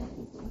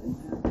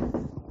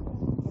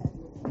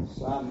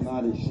Psalm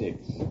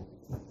 96.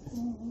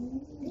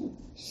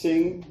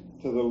 Sing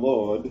to the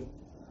Lord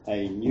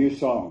a new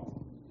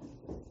song.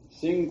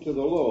 Sing to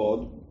the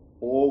Lord,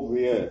 all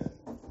the earth.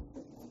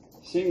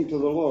 Sing to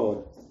the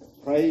Lord,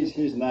 praise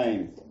his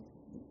name.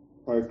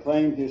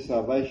 Proclaim his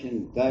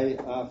salvation day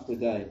after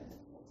day.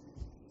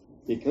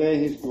 Declare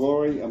his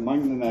glory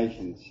among the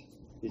nations,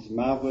 his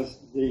marvellous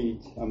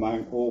deeds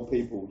among all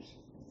peoples.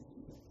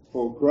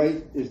 For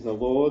great is the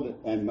Lord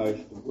and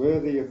most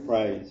worthy of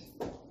praise.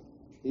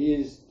 He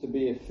is to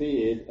be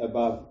feared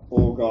above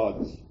all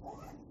gods.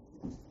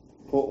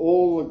 For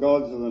all the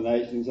gods of the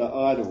nations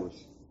are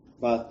idols,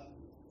 but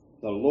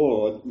the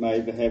Lord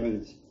made the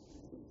heavens.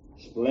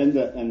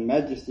 Splendour and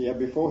majesty are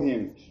before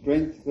him.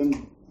 Strength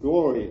and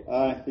glory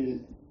are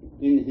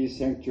in his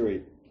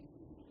sanctuary.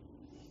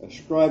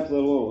 Ascribe to the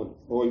Lord,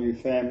 all you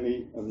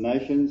family of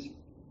nations.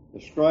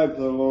 Ascribe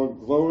to the Lord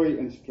glory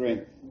and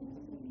strength.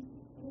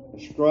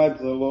 Ascribe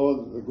to the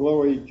Lord the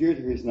glory due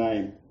to his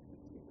name.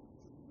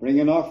 Bring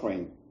an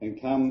offering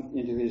and come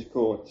into his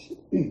courts.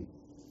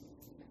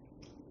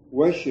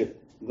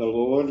 Worship the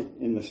Lord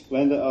in the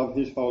splendour of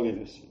his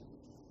holiness.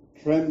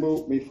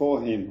 Tremble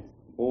before him,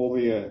 all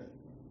the earth.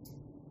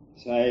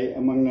 Say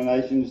among the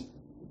nations,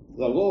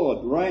 the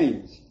Lord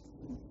reigns.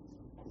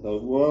 The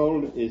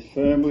world is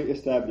firmly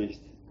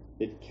established.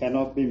 It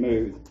cannot be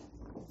moved.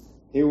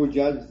 He will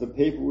judge the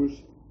peoples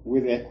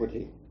with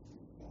equity.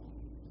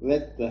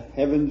 Let the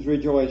heavens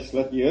rejoice.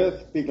 Let the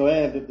earth be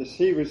glad. Let the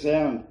sea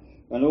resound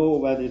and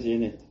all that is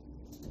in it.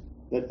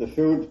 Let the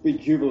fields be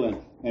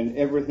jubilant and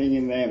everything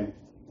in them.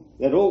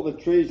 Let all the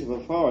trees of the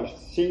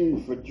forest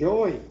sing for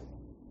joy.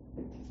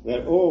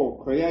 Let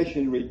all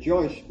creation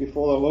rejoice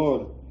before the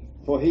Lord,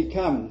 for he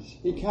comes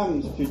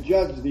to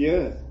judge the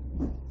earth.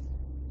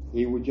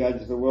 He will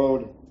judge the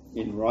world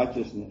in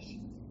righteousness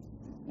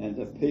and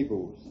the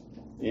peoples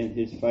in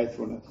his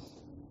faithfulness.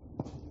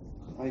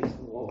 Praise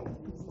the Lord.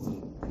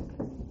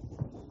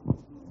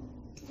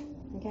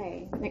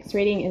 Okay, next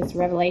reading is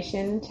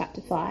Revelation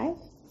chapter 5.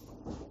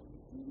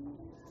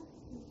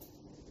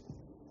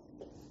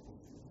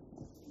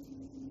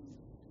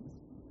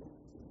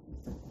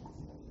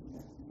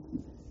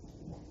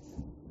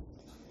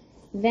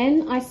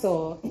 Then I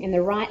saw in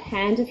the right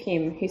hand of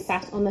him who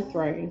sat on the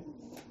throne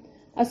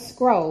a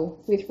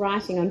scroll with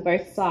writing on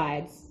both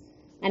sides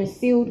and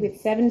sealed with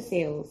 7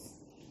 seals.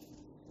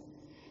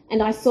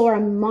 And I saw a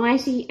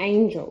mighty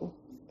angel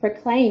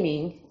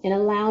proclaiming in a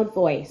loud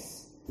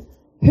voice,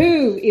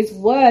 "Who is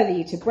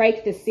worthy to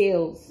break the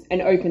seals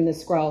and open the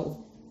scroll?"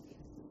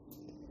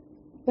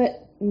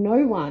 But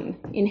no one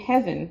in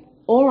heaven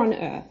or on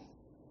earth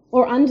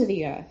or under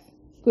the earth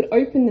could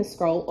open the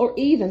scroll or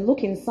even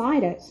look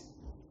inside it.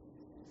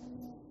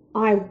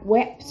 I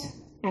wept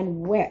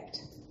and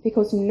wept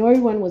because no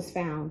one was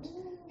found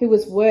who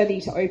was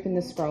worthy to open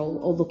the scroll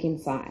or look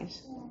inside.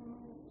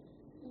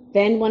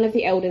 Then one of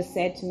the elders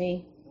said to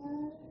me,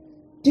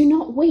 "Do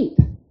not weep.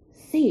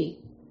 See,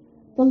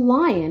 the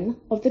Lion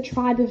of the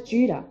tribe of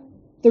Judah,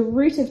 the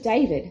Root of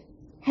David,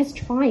 has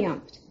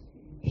triumphed.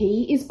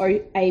 He is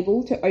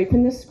able to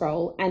open the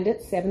scroll and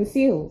its 7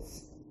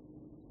 seals."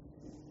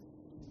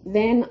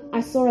 Then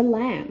I saw a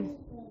lamb,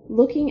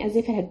 looking as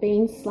if it had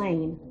been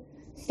slain,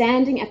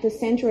 standing at the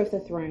centre of the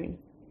throne,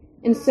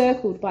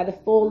 encircled by the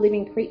 4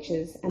 living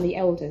creatures and the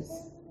elders.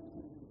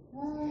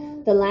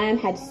 The lamb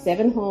had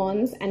 7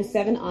 horns and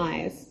 7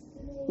 eyes,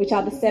 which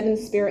are the 7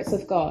 spirits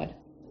of God,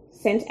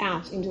 sent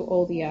out into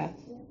all the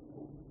earth.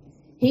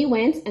 He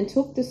went and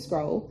took the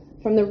scroll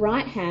from the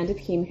right hand of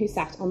him who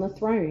sat on the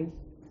throne.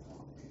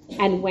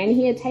 And when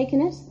he had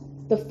taken it,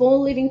 the 4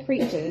 living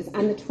creatures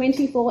and the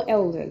 24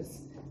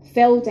 elders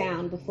fell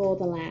down before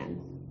the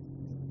Lamb.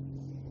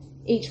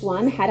 Each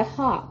one had a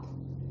harp,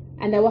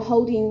 and they were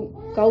holding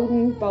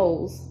golden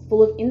bowls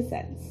full of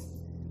incense,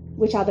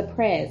 which are the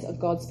prayers of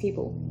God's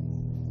people.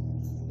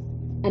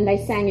 And they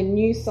sang a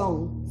new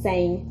song,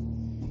 saying,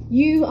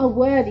 "You are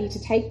worthy to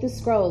take the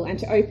scroll and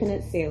to open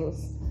its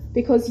seals,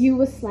 because you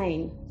were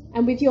slain,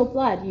 and with your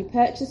blood you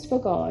purchased for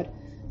God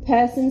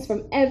persons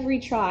from every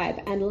tribe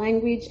and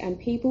language and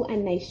people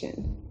and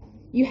nation.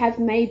 You have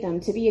made them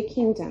to be a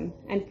kingdom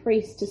and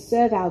priests to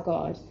serve our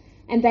God,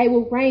 and they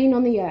will reign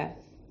on the earth."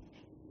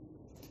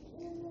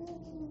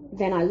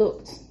 Then I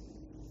looked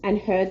and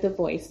heard the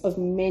voice of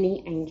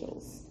many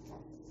angels,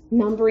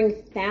 numbering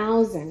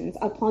thousands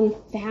upon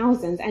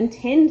thousands and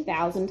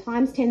 10,000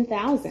 times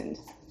 10,000.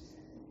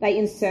 They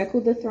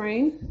encircled the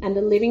throne and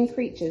the living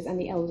creatures and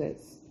the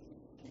elders.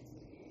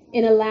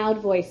 In a loud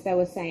voice they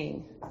were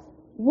saying,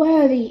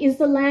 "Worthy is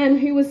the Lamb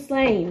who was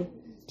slain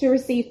to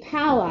receive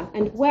power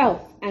and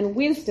wealth and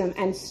wisdom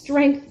and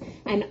strength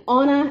and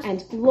honour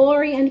and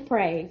glory and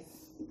praise."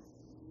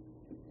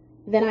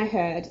 Then I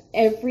heard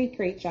every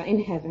creature in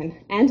heaven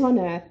and on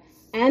earth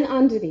and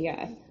under the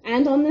earth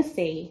and on the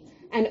sea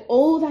and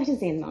all that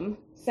is in them,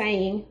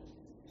 saying,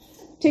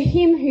 "To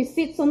him who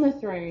sits on the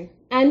throne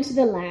and to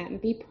the Lamb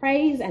be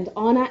praise and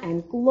honour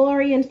and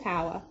glory and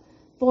power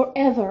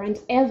forever and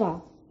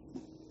ever."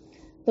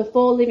 The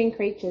 4 living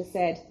creatures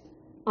said,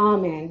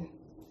 "Amen,"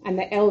 and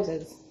the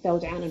elders fell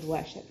down and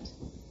worshipped.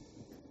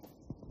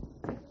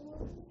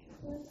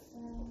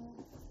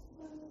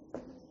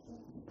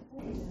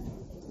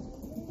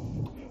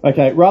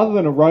 Okay, rather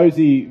than a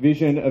rosy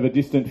vision of a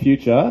distant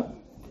future,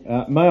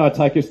 may I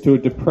take us to a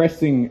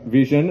depressing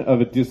vision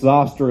of a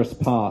disastrous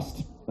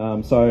past.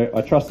 So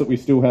I trust that we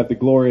still have the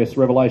glorious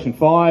Revelation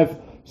 5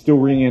 still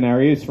ringing in our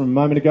ears from a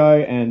moment ago,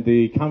 and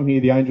the Come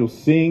Hear the Angels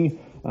Sing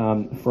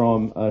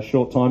from a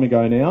short time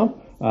ago now.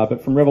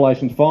 But from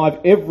Revelation 5,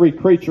 every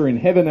creature in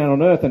heaven and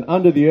on earth and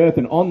under the earth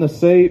and on the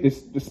sea,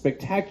 this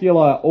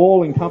spectacular,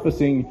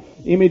 all-encompassing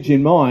image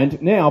in mind.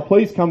 Now,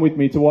 please come with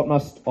me to what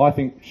must, I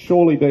think,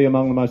 surely be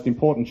among the most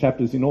important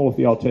chapters in all of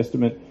the Old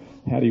Testament.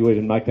 How do you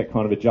even make that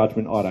kind of a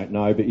judgment? I don't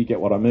know, but you get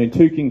what I mean.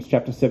 2 Kings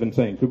chapter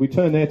 17. Could we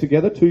turn there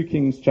together? 2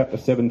 Kings chapter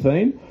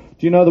 17. Do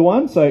you know the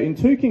one? So in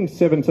 2 Kings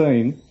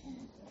 17,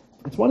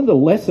 it's one of the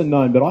lesser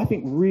known, but I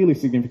think really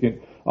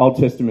significant Old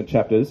Testament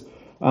chapters.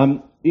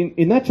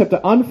 In that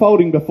chapter,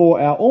 unfolding before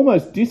our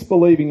almost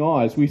disbelieving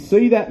eyes, we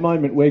see that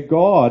moment where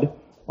God,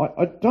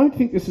 I don't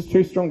think this is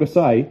too strong to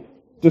say,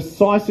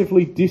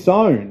 decisively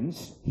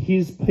disowns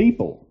his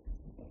people,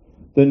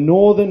 the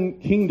northern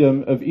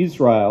kingdom of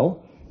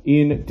Israel,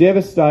 in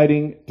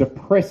devastating,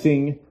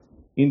 depressing,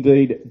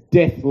 indeed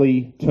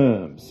deathly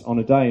terms. On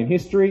a day in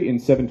history in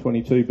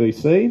 722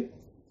 BC,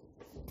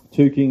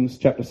 2 Kings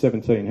chapter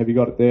 17. Have you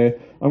got it there?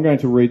 I'm going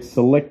to read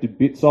selected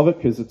bits of it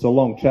because it's a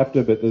long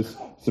chapter, but there's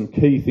some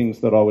key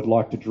things that I would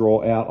like to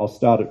draw out. I'll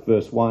start at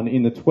verse 1.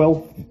 In the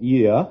 12th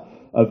year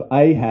of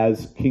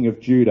Ahaz, king of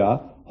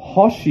Judah,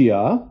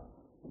 Hoshea,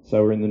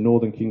 so we're in the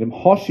northern kingdom,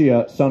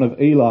 Hoshea, son of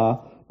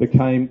Elah,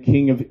 became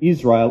king of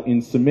Israel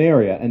in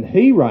Samaria, and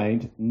he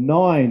reigned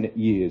 9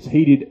 years.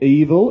 He did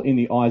evil in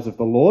the eyes of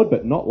the Lord,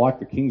 but not like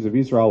the kings of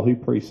Israel who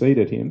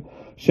preceded him.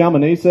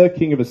 Shalmaneser,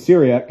 king of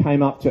Assyria,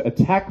 came up to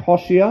attack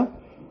Hoshea.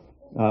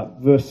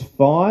 Verse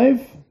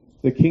 5,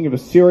 the king of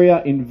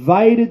Assyria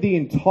invaded the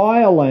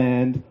entire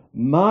land,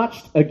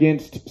 marched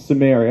against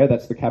Samaria,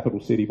 that's the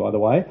capital city, by the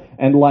way,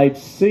 and laid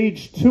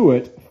siege to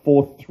it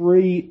for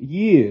 3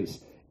 years.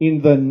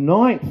 In the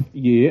 9th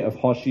year of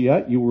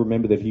Hoshea, you'll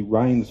remember that he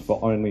reigns for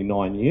only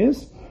 9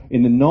 years.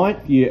 In the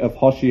 9th year of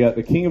Hoshea,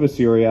 the king of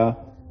Assyria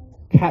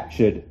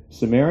captured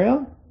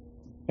Samaria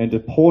and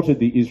deported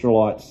the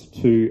Israelites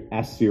to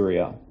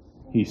Assyria.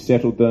 He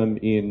settled them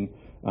in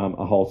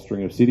a whole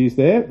string of cities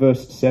there.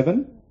 Verse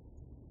 7.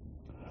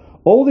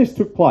 All this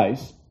took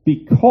place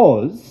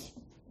because,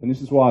 and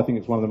this is why I think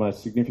it's one of the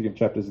most significant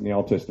chapters in the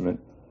Old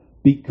Testament,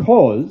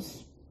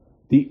 because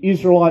the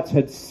Israelites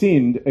had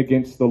sinned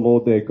against the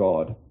Lord their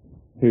God,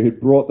 who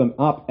had brought them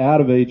up out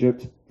of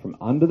Egypt from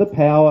under the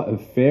power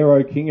of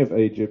Pharaoh, king of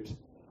Egypt.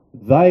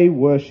 They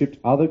worshipped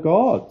other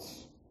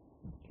gods.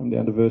 Come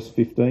down to verse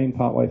 15,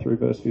 partway through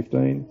verse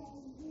 15.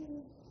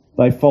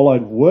 They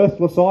followed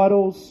worthless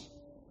idols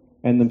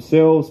and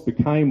themselves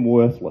became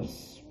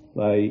worthless.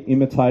 They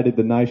imitated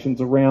the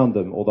nations around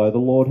them, although the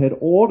Lord had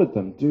ordered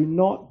them, do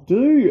not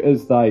do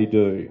as they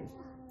do.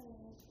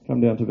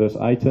 Come down to verse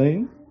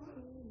 18.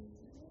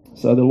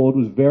 So the Lord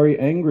was very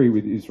angry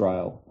with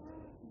Israel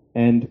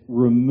and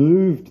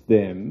removed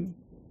them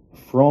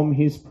from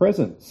his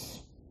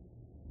presence.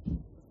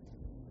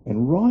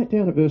 And right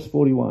down at verse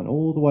 41,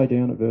 all the way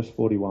down at verse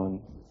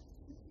 41,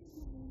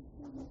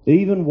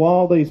 even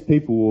while these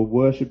people were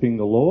worshipping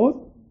the Lord,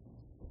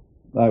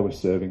 they were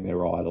serving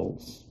their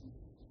idols.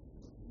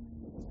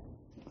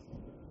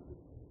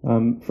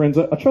 Friends,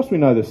 I trust we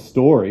know the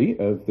story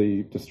of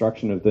the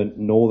destruction of the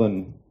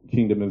northern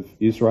kingdom of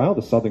Israel.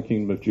 The southern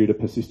kingdom of Judah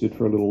persisted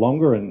for a little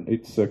longer, and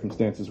its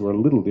circumstances were a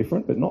little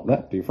different, but not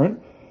that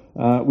different.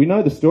 We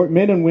know the story.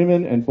 Men and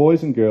women and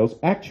boys and girls,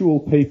 actual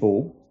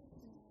people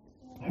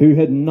who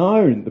had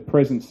known the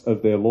presence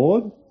of their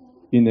Lord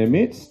in their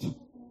midst,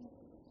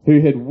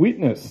 who had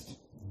witnessed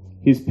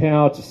his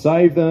power to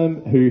save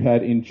them, who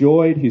had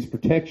enjoyed his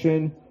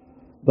protection,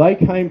 they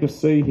came to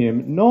see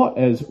him not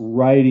as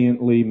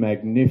radiantly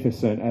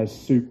magnificent, as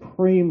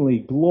supremely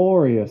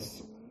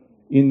glorious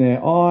in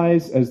their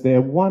eyes, as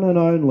their one and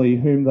only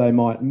whom they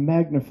might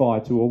magnify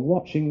to a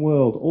watching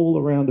world all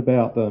around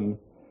about them.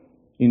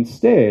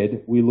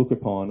 Instead, we look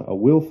upon a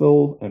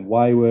willful and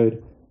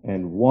wayward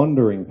and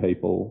wandering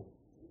people,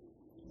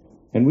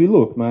 and we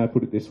look, may I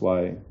put it this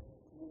way,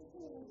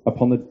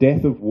 upon the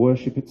death of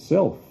worship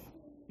itself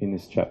in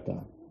this chapter.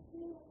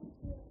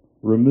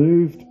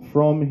 Removed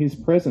from his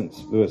presence,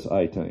 verse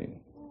 18.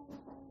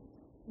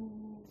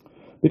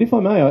 But if I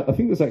may, I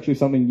think there's actually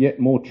something yet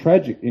more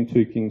tragic in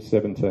 2 Kings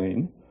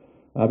 17,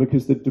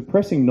 because the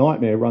depressing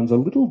nightmare runs a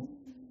little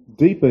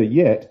deeper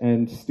yet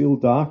and still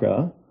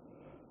darker.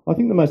 I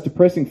think the most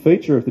depressing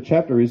feature of the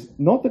chapter is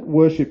not that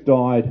worship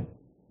died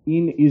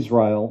in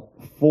Israel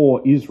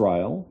for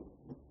Israel.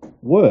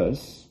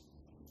 Worse,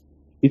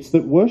 it's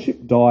that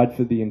worship died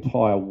for the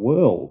entire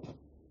world.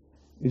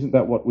 Isn't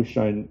that what we're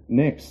shown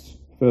next,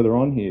 further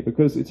on here?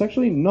 Because it's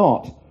actually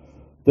not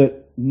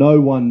that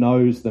no one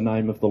knows the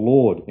name of the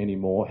Lord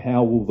anymore.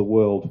 How will the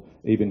world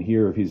even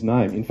hear of his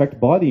name? In fact,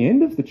 by the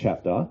end of the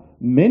chapter,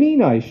 many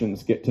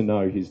nations get to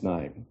know his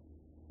name.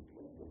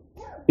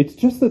 It's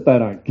just that they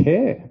don't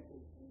care.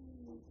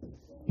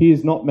 He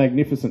is not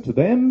magnificent to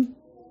them,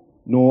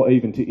 nor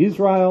even to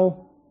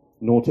Israel,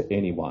 nor to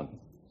anyone.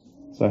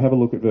 So have a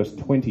look at verse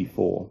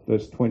 24.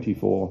 Verse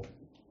 24,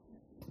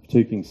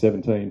 2 Kings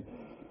 17.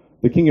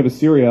 The king of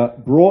Assyria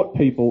brought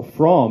people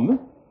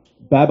from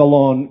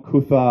Babylon,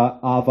 Cutha,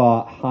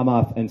 Ava,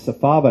 Hamath, and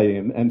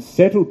Sepharvaim, and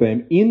settled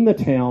them in the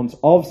towns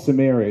of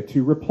Samaria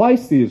to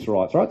replace the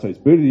Israelites, right? So he's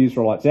booted the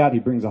Israelites out, he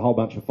brings a whole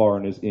bunch of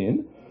foreigners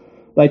in.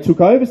 They took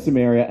over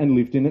Samaria and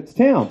lived in its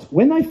towns.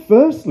 When they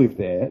first lived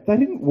there, they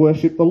didn't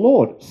worship the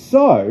Lord.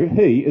 So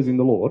he, as in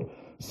the Lord,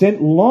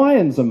 sent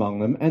lions among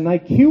them, and they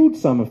killed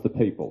some of the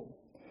people.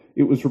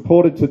 It was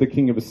reported to the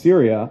king of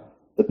Assyria,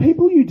 the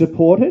people you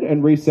deported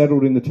and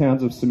resettled in the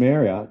towns of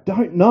Samaria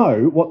don't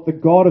know what the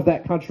God of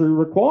that country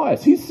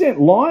requires. He's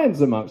sent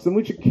lions amongst them,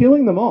 which are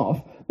killing them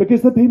off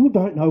because the people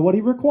don't know what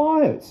he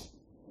requires.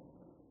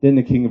 Then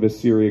the king of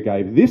Assyria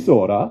gave this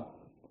order,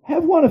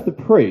 have one of the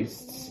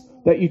priests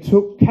that you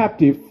took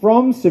captive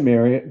from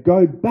Samaria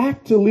go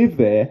back to live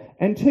there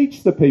and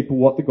teach the people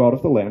what the God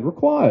of the land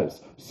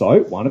requires.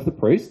 So one of the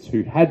priests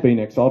who had been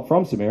exiled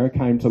from Samaria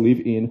came to live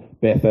in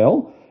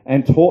Bethel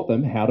and taught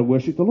them how to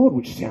worship the Lord,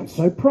 which sounds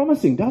so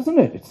promising, doesn't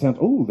it? It sounds,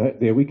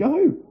 there we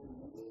go.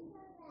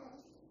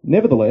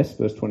 Nevertheless,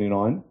 verse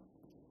 29,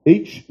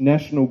 each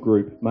national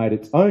group made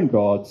its own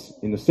gods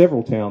in the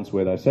several towns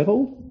where they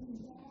settled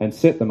and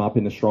set them up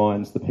in the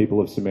shrines the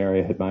people of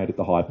Samaria had made at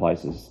the high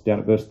places. Down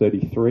at verse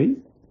 33,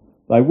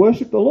 they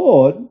worshipped the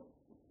Lord,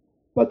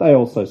 but they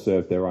also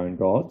served their own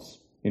gods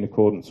in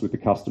accordance with the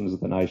customs of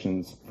the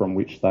nations from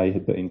which they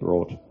had been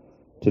brought.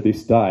 To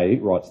this day,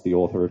 writes the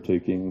author of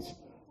 2 Kings,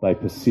 they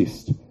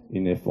persist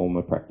in their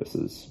former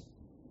practices.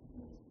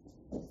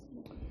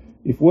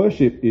 If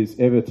worship is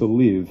ever to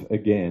live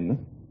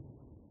again,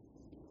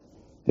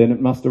 then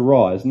it must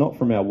arise not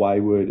from our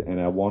wayward and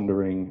our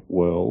wandering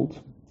world.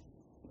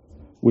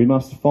 We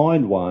must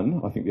find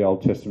one, I think the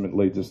Old Testament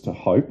leads us to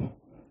hope,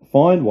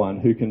 find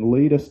one who can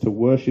lead us to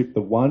worship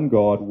the one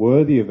God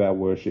worthy of our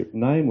worship.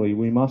 Namely,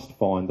 we must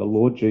find the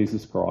Lord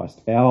Jesus Christ,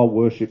 our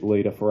worship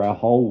leader for our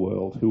whole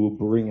world, who will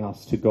bring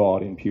us to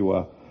God in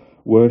pure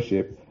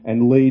worship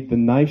and lead the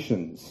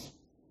nations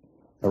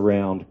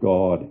around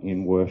God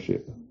in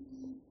worship.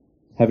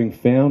 Having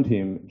found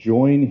him,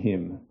 join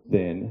him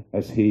then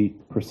as he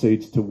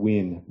proceeds to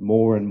win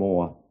more and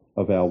more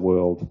of our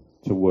world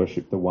to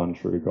worship the one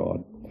true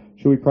God.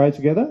 Shall we pray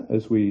together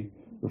as we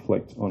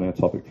reflect on our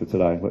topic for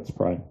today? Let's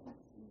pray.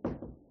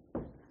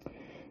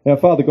 Now,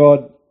 Father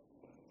God,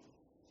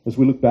 as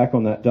we look back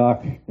on that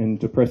dark and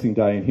depressing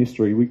day in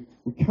history, we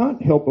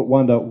can't help but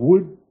wonder,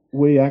 would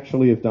we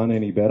actually have done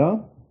any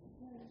better?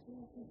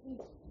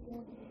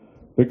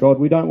 But God,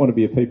 we don't want to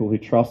be a people who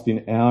trust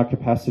in our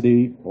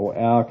capacity or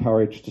our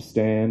courage to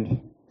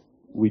stand.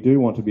 We do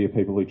want to be a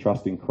people who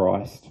trust in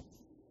Christ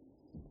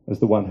as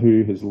the one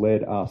who has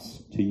led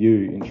us to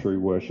you in true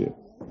worship.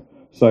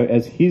 So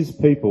as his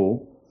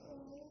people,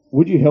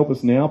 would you help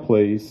us now,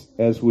 please,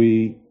 as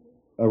we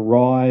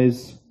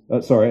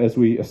as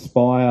we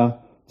aspire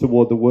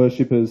toward the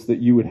worshippers that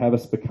you would have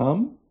us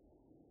become?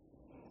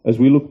 As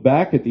we look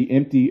back at the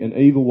empty and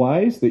evil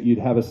ways that you'd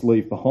have us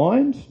leave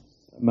behind,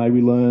 may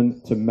we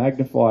learn to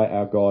magnify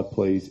our God,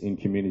 please, in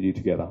community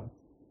together.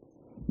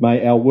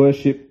 May our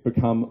worship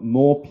become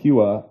more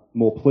pure,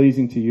 more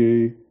pleasing to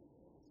you,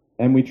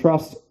 and we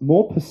trust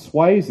more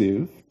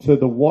persuasive to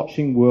the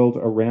watching world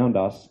around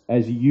us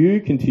as you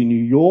continue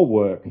your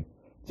work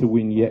to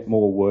win yet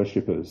more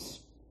worshippers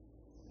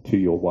to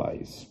your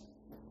ways.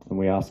 And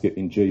we ask it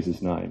in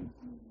Jesus' name.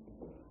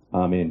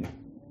 Amen.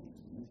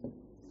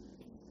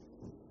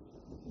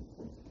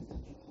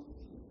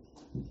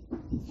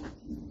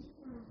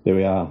 There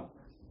we are.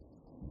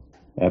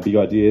 Our big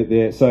idea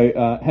there.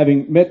 So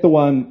having met the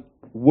one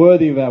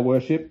worthy of our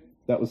worship,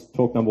 that was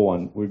talk number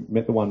one. We've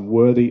met the one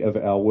worthy of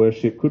our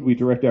worship. Could we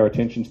direct our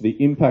attention to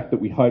the impact that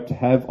we hope to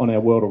have on our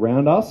world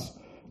around us?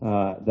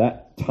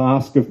 That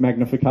task of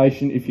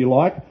magnification, if you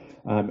like,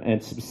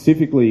 and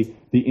specifically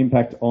the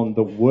impact on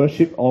the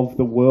worship of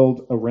the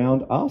world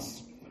around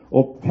us.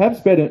 Or perhaps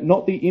better,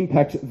 not the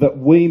impact that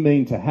we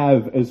mean to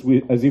have as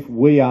if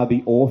we are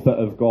the author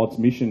of God's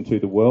mission to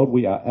the world.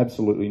 We are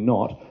absolutely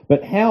not.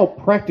 But how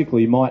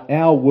practically might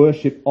our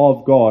worship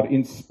of God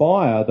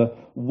inspire the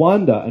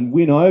wonder and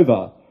win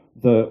over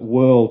the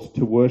world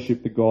to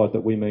worship the God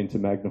that we mean to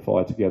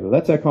magnify together?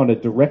 That's our kind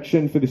of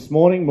direction for this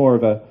morning, more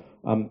of a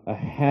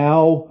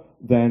how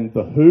than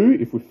the who,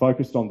 if we're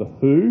focused on the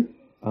who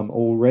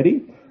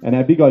already. And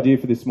our big idea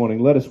for this morning,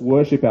 let us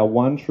worship our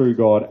one true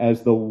God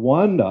as the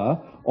wonder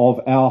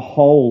of our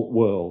whole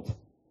world.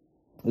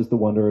 As the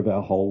wonder of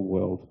our whole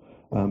world.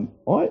 I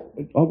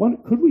wonder,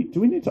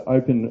 do we need to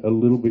open a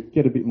little bit,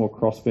 get a bit more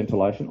cross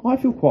ventilation? I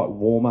feel quite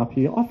warm up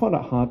here. I find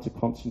it hard to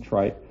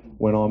concentrate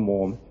when I'm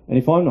warm. And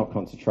if I'm not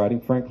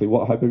concentrating, frankly,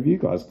 what hope have you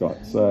guys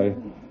got? So,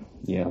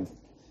 yeah.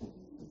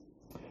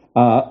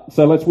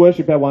 So let's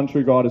worship our one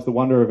true God as the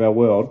wonder of our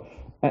world.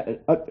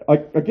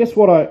 I guess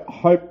what I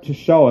hope to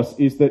show us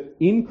is that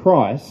in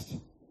Christ,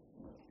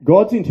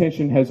 God's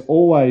intention has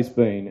always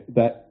been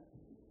that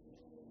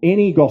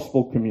any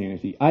gospel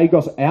community, our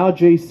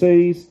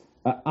GCs,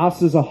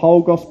 us as a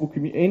whole gospel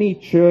community, any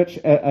church,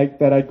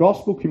 that a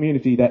gospel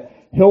community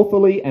that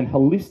healthily and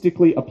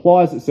holistically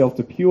applies itself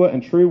to pure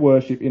and true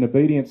worship in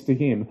obedience to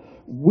him,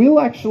 will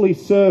actually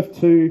serve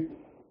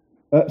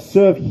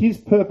his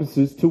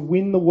purposes to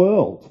win the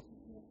world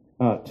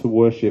to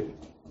worship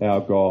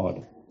our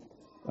God.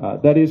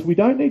 That is, we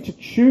don't need to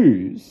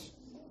choose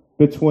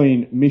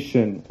between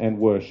mission and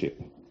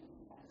worship.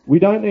 We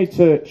don't need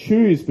to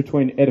choose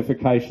between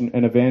edification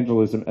and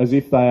evangelism as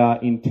if they are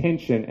in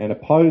tension and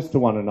opposed to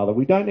one another.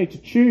 We don't need to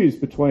choose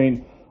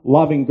between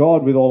loving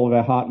God with all of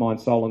our heart, mind,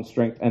 soul and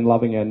strength and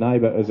loving our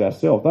neighbour as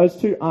ourselves. Those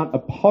two aren't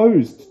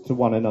opposed to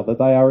one another.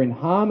 They are in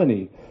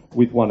harmony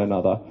with one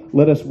another.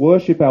 Let us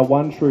worship our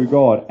one true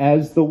God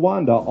as the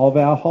wonder of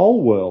our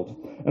whole world.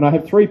 And I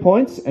have 3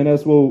 points, and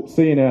as we'll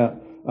see in our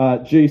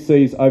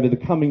GCs over the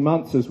coming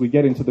months as we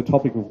get into the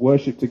topic of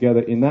worship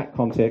together in that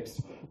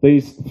context,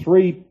 these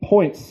 3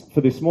 points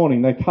for this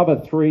morning, they cover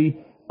 3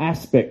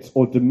 aspects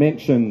or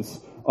dimensions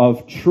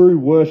of true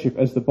worship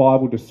as the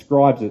Bible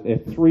describes it. They're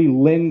 3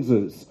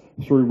 lenses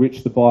through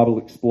which the Bible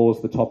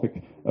explores the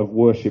topic of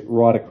worship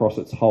right across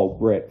its whole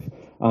breadth.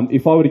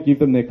 If I were to give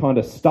them their kind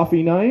of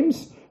stuffy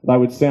names, they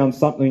would sound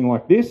something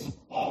like this: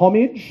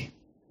 homage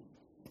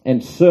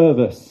and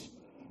service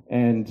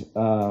and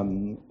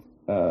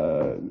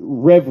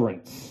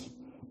reverence,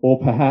 or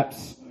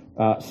perhaps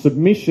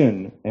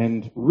submission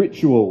and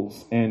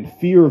rituals and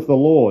fear of the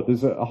Lord.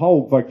 There's a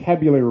whole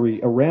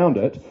vocabulary around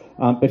it.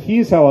 But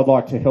here's how I'd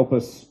like to help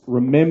us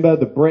remember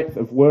the breadth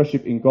of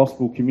worship in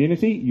gospel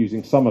community,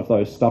 using some of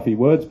those stuffy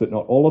words, but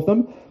not all of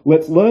them.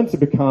 Let's learn to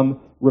become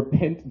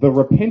the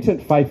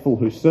repentant faithful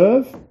who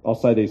serve. I'll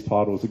say these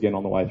titles again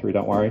on the way through,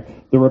 don't worry.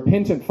 The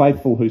repentant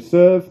faithful who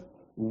serve,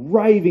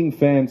 raving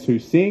fans who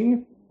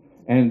sing,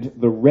 and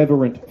the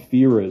reverent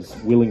fearers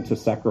willing to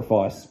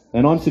sacrifice.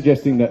 And I'm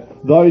suggesting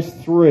that those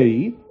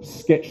 3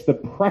 sketch the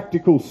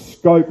practical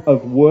scope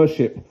of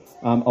worship,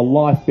 a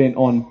life bent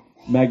on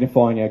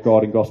magnifying our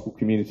God in gospel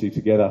community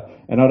together.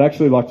 And I'd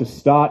actually like to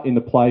start in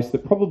the place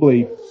that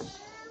probably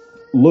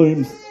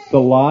looms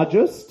the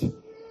largest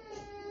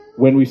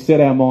when we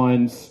set our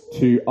minds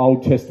to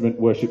Old Testament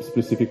worship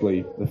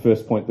specifically. The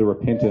first point, the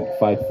repentant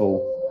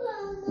faithful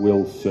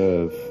will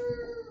serve.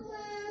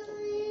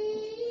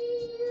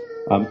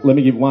 Let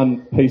me give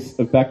one piece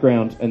of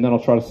background and then I'll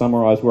try to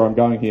summarise where I'm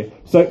going here.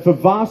 So for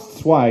vast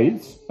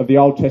swathes of the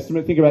Old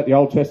Testament, think about the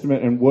Old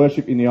Testament and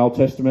worship in the Old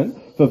Testament.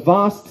 For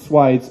vast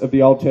swathes of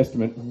the Old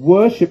Testament,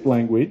 worship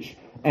language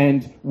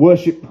and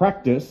worship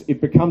practice,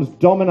 it becomes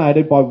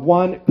dominated by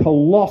one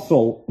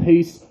colossal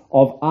piece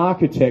of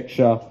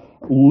architecture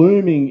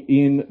looming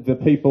in the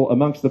people,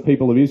 amongst the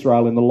people of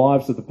Israel, in the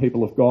lives of the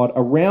people of God,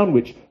 around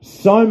which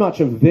so much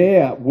of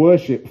their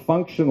worship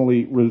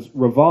functionally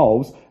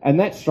revolves, and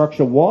that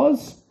structure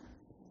was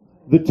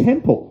the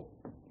temple.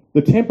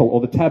 The temple,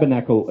 or the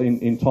tabernacle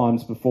in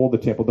times before the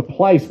temple, the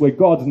place where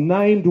God's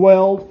name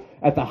dwelled,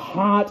 at the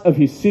heart of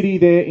his city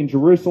there in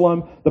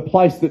Jerusalem, the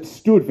place that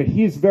stood for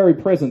his very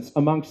presence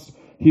amongst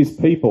his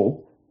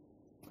people.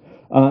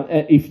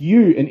 If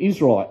you, an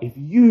Israelite, if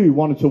you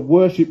wanted to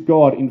worship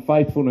God in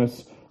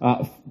faithfulness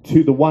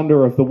to the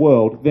wonder of the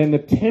world, then the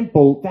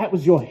temple, that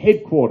was your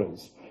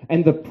headquarters.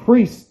 And the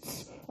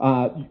priests,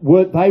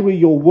 they were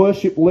your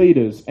worship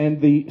leaders,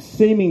 and the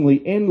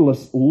seemingly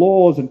endless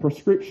laws and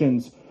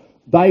prescriptions,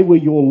 they were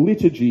your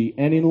liturgy.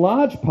 And in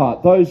large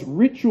part, those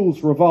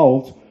rituals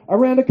revolved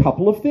around a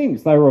couple of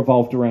things. They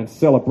revolved around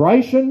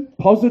celebration,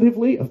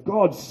 positively, of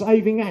God's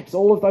saving acts,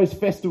 all of those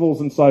festivals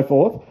and so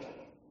forth.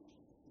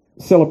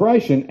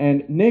 Celebration,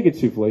 and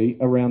negatively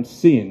around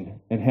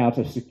sin and how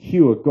to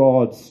secure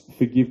God's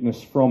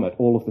forgiveness from it,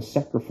 all of the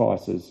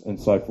sacrifices and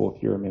so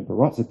forth, you remember,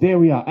 right? So there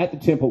we are at the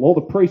temple, all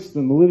the priests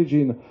and the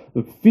liturgy and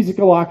the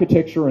physical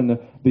architecture and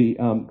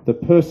the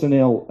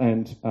personnel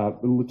and the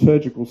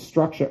liturgical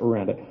structure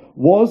around it.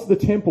 Was the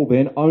temple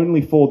then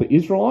only for the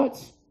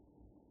Israelites?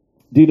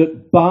 Did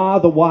it bar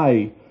the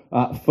way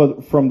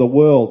from the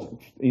world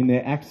in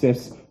their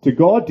access to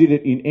God? Did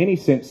it in any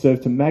sense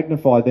serve to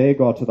magnify their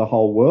God to the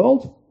whole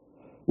world?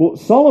 Well,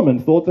 Solomon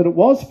thought that it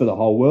was for the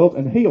whole world,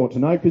 and he ought to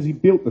know because he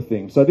built the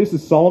thing. So this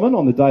is Solomon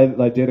on the day that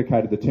they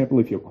dedicated the temple.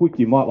 If you're quick,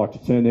 you might like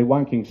to turn there.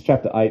 1 Kings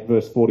chapter 8,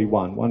 verse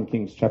 41. 1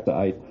 Kings chapter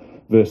 8,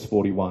 verse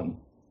 41.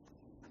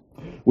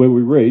 Where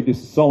we read, this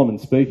is Solomon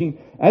speaking,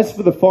 "As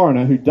for the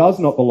foreigner who does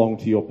not belong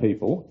to your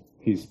people,"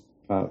 he's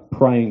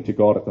praying to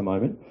God at the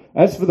moment,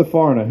 "as for the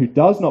foreigner who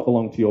does not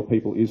belong to your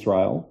people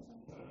Israel,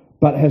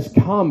 but has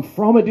come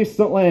from a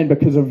distant land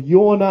because of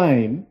your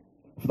name,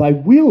 for they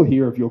will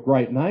hear of your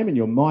great name and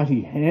your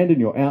mighty hand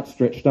and your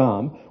outstretched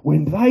arm.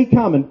 When they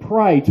come and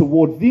pray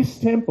toward this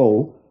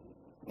temple,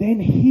 then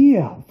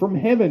hear from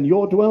heaven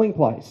your dwelling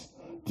place.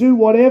 Do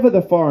whatever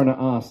the foreigner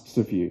asks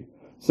of you,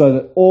 so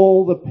that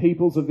all the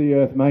peoples of the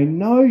earth may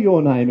know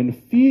your name and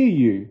fear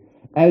you,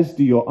 as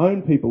do your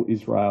own people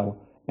Israel,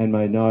 and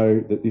may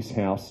know that this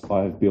house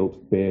I have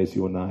built bears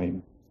your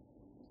name."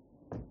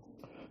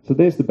 So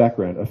there's the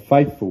background. A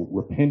faithful,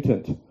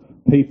 repentant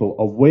people,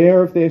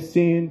 aware of their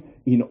sin,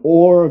 in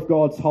awe of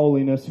God's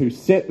holiness, who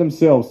set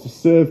themselves to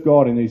serve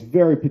God in these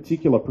very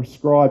particular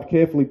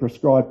carefully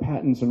prescribed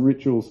patterns and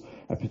rituals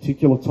at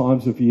particular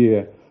times of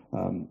year,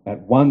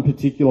 at one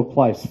particular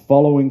place,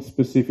 following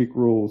specific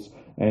rules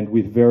and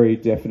with very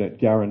definite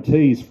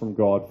guarantees from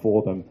God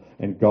for them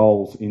and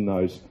goals in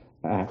those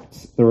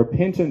acts. The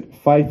repentant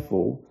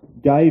faithful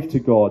gave to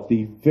God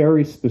the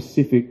very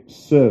specific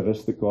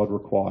service that God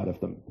required of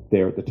them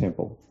there at the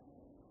temple.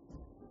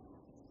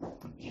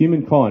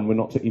 Humankind were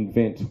not to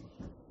invent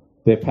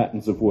their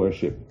patterns of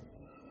worship.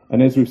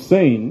 And as we've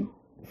seen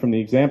from the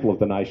example of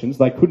the nations,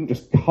 they couldn't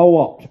just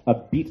co-opt a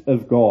bit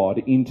of God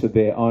into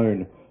their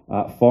own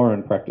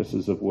foreign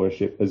practices of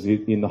worship as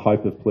in the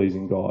hope of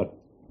pleasing God.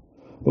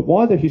 But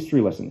why the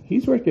history lesson?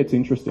 Here's where it gets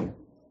interesting.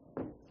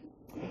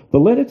 The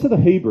letter to the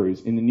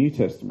Hebrews in the New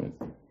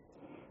Testament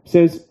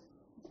says,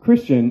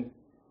 Christian,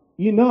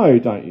 you know,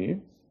 don't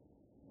you,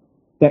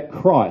 that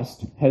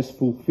Christ has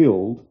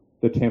fulfilled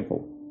the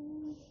temple.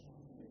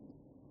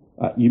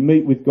 You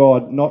meet with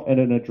God not at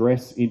an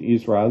address in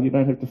Israel. You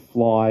don't have to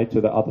fly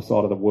to the other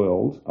side of the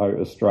world,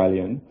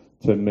 Australian,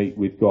 to meet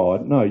with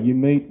God. No, you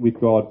meet with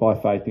God by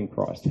faith in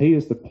Christ. He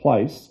is the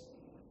place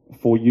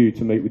for you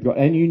to meet with God.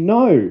 And you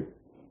know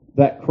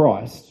that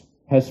Christ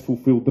has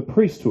fulfilled the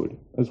priesthood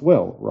as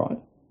well, right?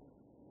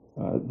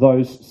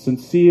 Those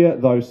sincere,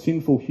 those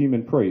sinful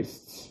human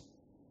priests,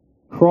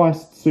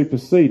 Christ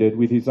superseded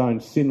with his own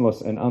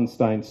sinless and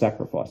unstained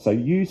sacrifice. So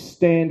you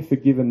stand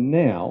forgiven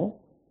now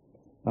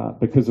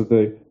because of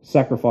the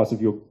sacrifice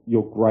of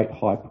your great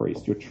high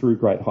priest, your true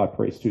great high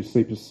priest who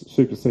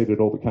superseded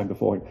all that came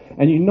before him.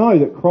 And you know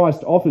that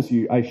Christ offers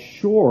you a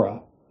surer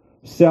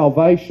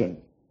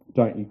salvation,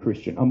 don't you,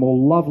 Christian? A more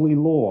lovely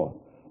law,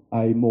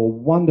 a more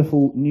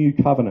wonderful new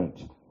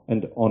covenant,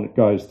 and on it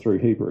goes through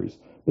Hebrews.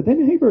 But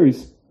then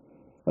Hebrews,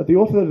 the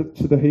author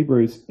to the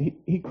Hebrews,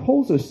 he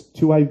calls us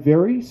to a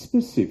very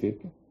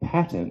specific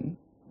pattern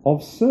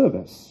of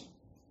service,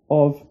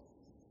 of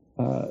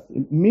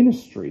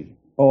ministry,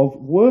 of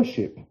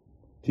worship,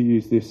 to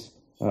use this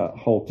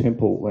whole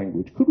temple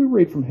language. Could we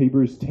read from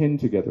Hebrews 10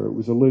 together? It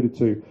was alluded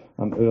to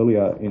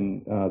earlier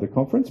in the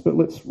conference, but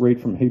let's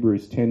read from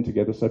Hebrews 10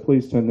 together, so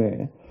please turn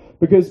there.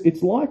 Because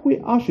it's like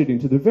we're ushered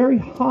into the very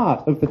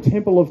heart of the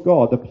temple of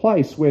God, the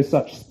place where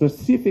such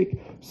specific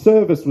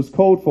service was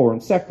called for,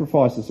 and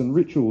sacrifices and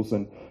rituals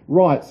and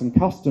rites and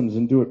customs,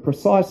 and do it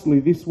precisely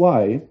this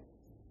way.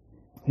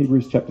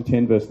 Hebrews chapter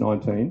 10, verse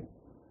 19.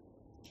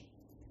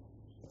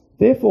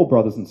 Therefore,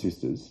 brothers and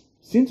sisters,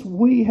 since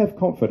we have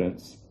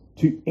confidence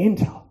to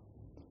enter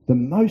the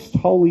most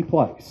holy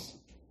place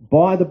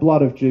by the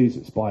blood of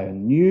Jesus, by a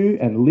new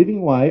and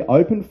living way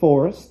opened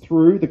for us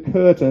through the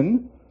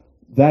curtain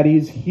that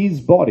is his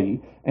body,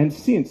 and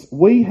since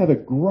we have a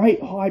great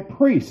high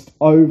priest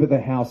over the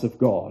house of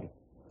God,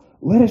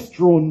 let us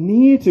draw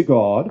near to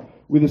God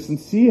with a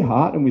sincere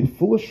heart and with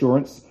full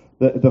assurance,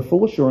 the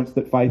full assurance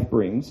that faith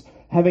brings,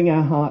 having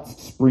our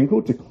hearts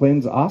sprinkled to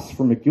cleanse us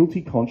from a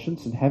guilty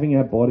conscience, and having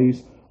our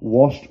bodies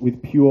washed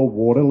with pure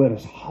water. Let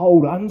us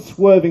hold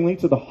unswervingly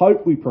to the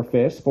hope we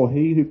profess, for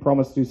he who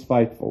promised is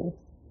faithful.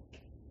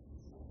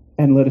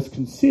 And let us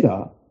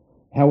consider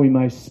how we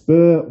may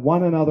spur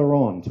one another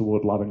on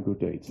toward love and good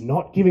deeds,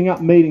 not giving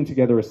up meeting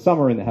together as some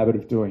are in the habit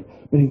of doing,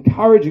 but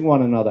encouraging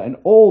one another, and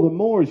all the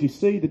more as you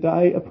see the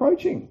day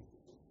approaching.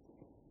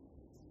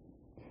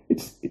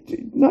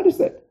 Notice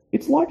that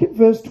it's like at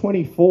verse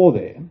 24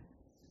 there,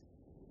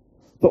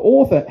 the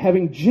author,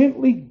 having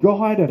gently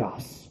guided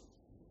us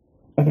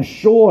and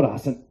assured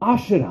us and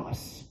ushered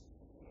us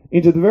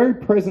into the very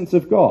presence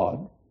of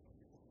God,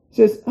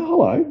 says,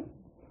 hello,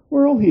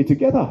 we're all here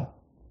together.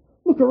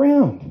 Look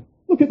around.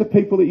 Look at the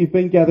people that you've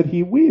been gathered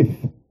here with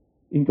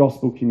in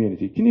gospel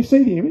community. Can you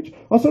see the image?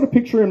 I sort of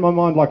picture in my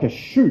mind like a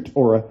chute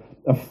or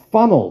a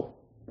funnel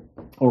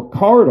or a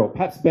corridor,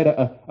 perhaps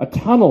better, a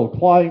tunnel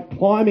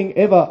climbing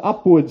ever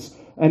upwards,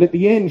 and at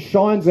the end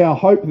shines our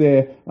hope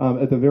there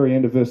at the very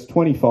end of verse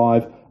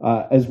 25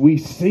 as we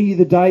see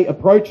the day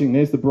approaching.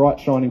 There's the bright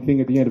shining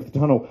thing at the end of the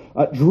tunnel,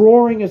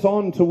 drawing us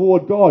on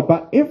toward God.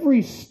 But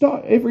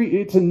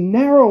it's a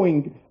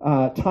narrowing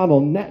tunnel,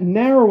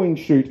 narrowing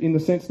chute, in the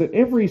sense that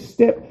every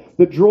step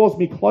that draws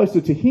me closer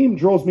to him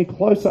draws me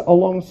closer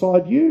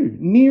alongside you,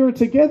 nearer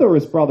together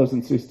as brothers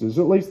and sisters.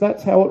 At least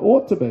that's how it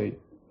ought to be.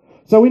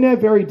 So in our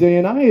very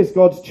DNA as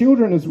God's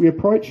children, as we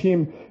approach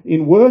him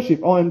in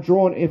worship, I am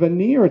drawn ever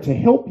nearer to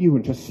help you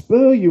and to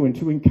spur you and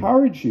to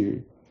encourage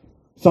you.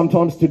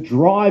 Sometimes to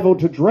drive or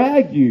to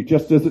drag you,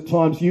 just as at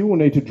times you will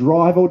need to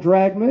drive or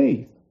drag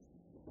me,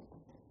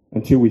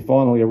 until we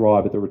finally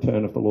arrive at the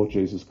return of the Lord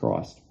Jesus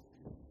Christ.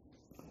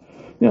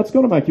 Now, it's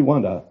got to make you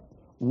wonder,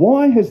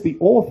 why has the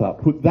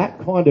author put that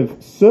kind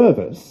of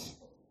service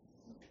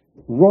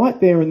right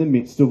there in the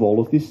midst of all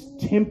of this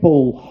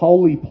temple,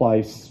 holy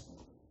place,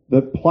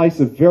 the place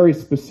of very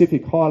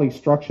specific, highly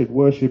structured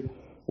worship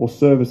or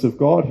service of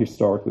God,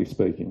 historically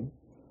speaking?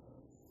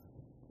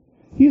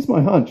 Here's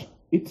my hunch.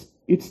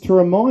 It's to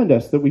remind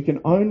us that we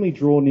can only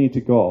draw near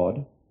to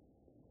God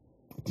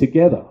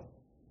together.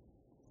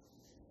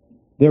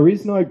 There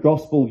is no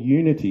gospel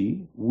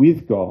unity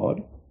with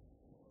God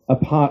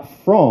apart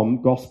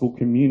from gospel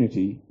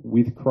community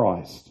with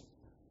Christ.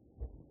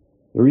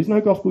 There is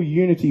no gospel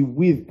unity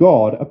with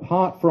God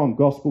apart from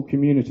gospel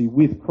community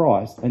with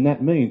Christ, and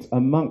that means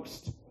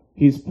amongst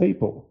his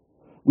people.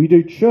 We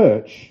do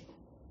church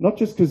not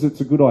just because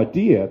it's a good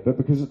idea, but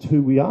because it's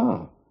who we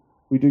are.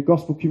 We do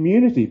gospel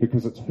community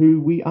because it's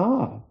who we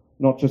are,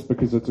 not just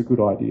because it's a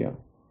good idea.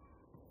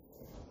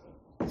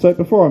 So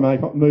before I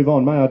move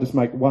on, may I just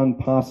make one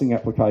passing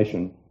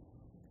application?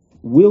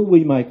 Will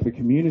we make the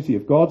community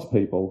of God's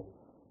people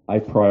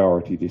a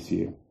priority this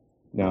year?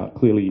 Now,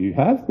 clearly you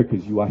have,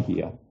 because you are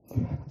here.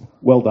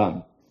 Well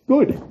done.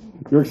 Good.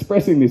 You're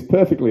expressing this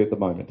perfectly at the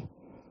moment.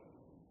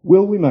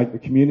 Will we make the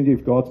community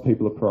of God's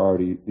people a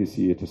priority this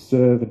year to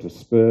serve and to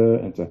spur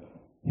and to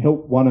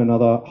help one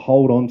another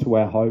hold on to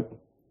our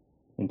hope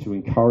and to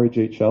encourage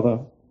each other?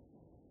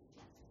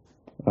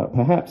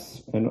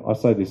 Perhaps, and I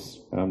say this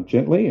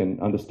gently and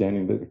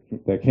understanding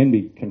that there can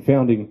be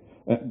confounding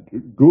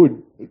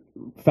good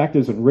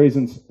factors and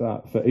reasons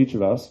for each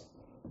of us,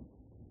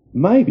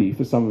 maybe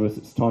for some of us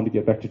it's time to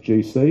get back to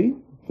GC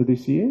for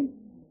this year.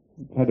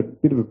 Had a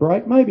bit of a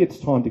break. Maybe it's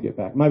time to get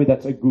back. Maybe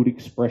that's a good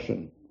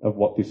expression of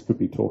what this could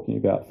be talking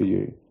about for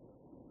you.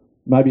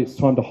 Maybe it's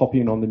time to hop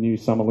in on the new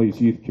Summerlees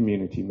youth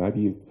community.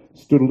 Maybe you've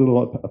stood a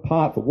little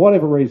apart for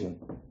whatever reason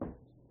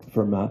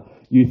from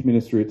youth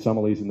ministry at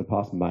Summerlees in the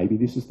past. Maybe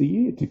this is the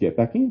year to get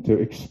back in, to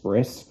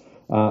express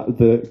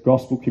the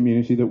gospel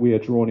community that we are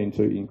drawn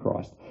into in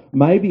Christ.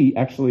 Maybe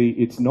actually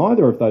it's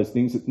neither of those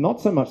things. It's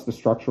not so much the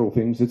structural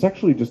things. It's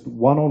actually just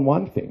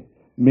one-on-one thing,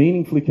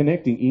 meaningfully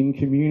connecting in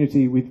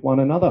community with one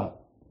another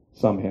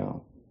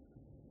somehow.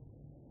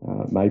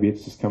 Maybe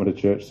it's just coming to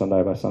church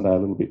Sunday by Sunday a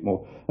little bit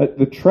more.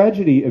 The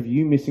tragedy of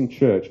you missing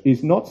church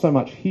is not so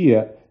much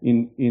here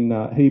in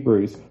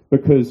Hebrews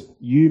because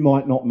you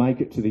might not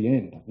make it to the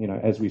end,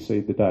 as we see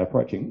the day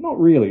approaching. Not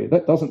really.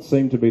 That doesn't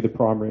seem to be the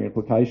primary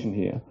implication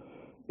here.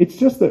 It's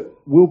just that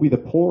we'll be the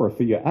poorer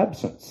for your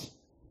absence.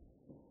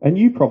 And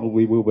you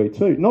probably will be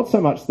too. Not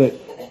so much that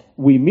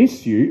we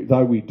miss you,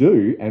 though we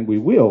do and we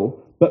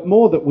will, but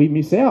more that we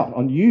miss out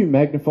on you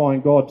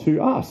magnifying God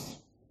to us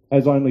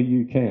as only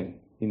you can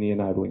in the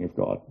enabling of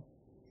God.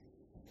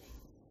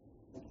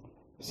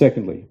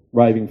 Secondly,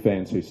 raving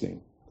fans who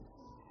sing.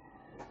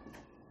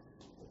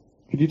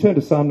 Could you turn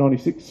to Psalm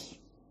 96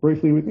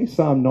 briefly with me?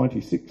 Psalm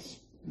 96.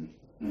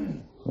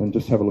 And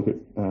just have a look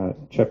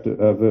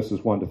at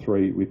verses 1 to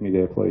 3 with me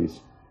there,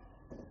 please.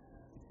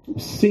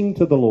 Sing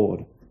to the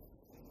Lord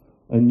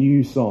a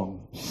new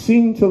song.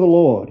 Sing to the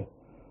Lord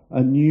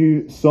a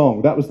new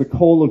song. That was the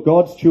call of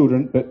God's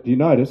children, but do you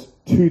notice,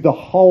 to the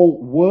whole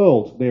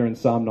world there in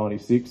Psalm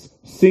 96.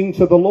 Sing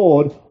to the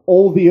Lord,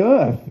 all the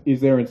earth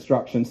is their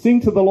instruction. Sing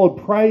to the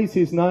Lord, praise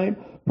his name,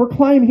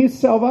 proclaim his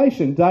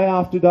salvation day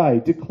after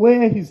day,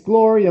 declare his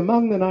glory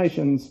among the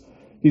nations,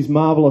 his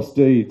marvellous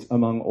deeds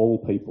among all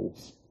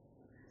peoples.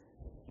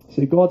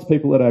 See, God's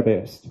people at our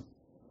best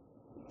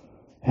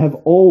have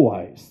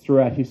always,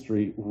 throughout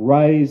history,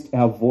 raised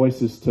our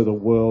voices to the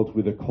world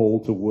with a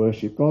call to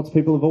worship. God's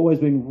people have always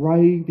been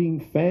raving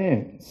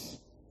fans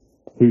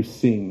who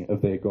sing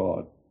of their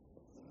God.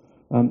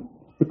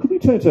 But could we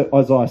turn to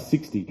Isaiah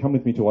 60? Come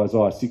with me to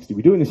Isaiah 60.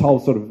 We're doing this whole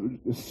sort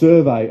of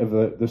survey of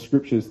the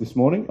scriptures this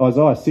morning.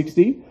 Isaiah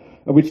 60,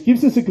 which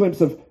gives us a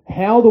glimpse of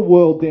how the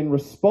world then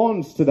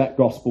responds to that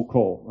gospel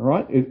call. All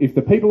right? If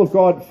the people of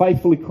God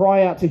faithfully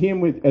cry out to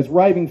him as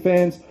raving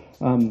fans,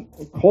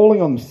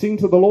 calling on them, sing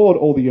to the Lord,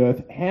 all the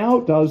earth,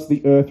 how does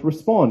the earth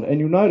respond? And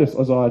you'll notice,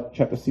 Isaiah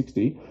chapter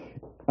 60,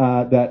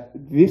 that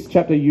this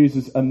chapter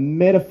uses a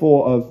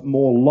metaphor of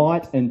more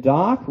light and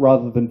dark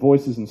rather than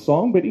voices and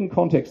song, but in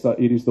context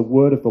it is the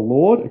word of the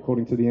Lord,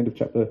 according to the end of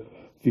chapter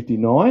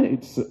 59.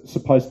 It's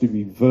supposed to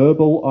be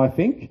verbal, I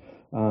think,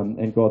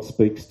 and God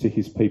speaks to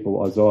his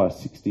people, Isaiah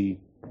 60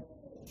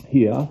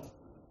 here,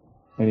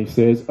 and he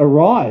says,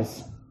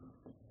 "Arise,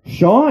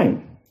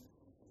 shine,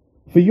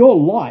 for your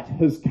light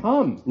has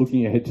come,"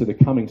 looking ahead to the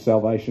coming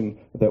salvation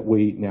that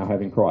we now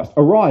have in Christ.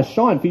 "Arise,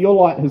 shine, for your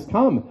light has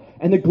come,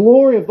 and the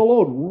glory of the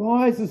Lord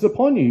rises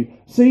upon you.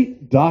 See,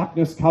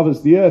 darkness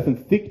covers the earth, and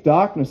thick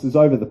darkness is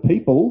over the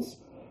peoples,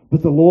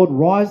 but the Lord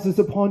rises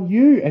upon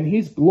you, and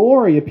his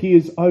glory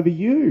appears over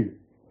you.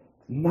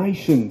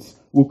 Nations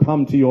will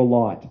come to your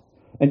light,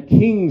 and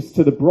kings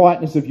to the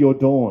brightness of your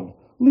dawn.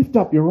 Lift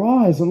up your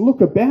eyes and look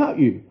about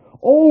you.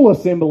 All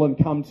assemble and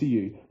come to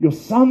you. Your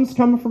sons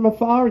come from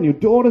afar, and your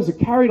daughters are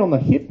carried on the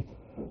hip.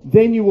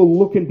 Then you will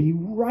look and be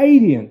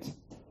radiant.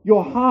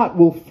 Your heart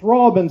will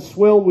throb and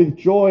swell with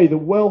joy. The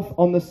wealth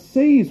on the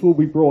seas will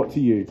be brought to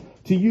you.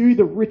 To you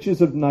the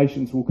riches of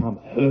nations will come.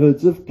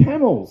 Herds of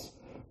camels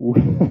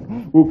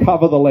will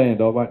cover the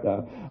land."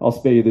 I'll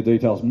spare you the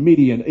details.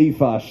 Midian,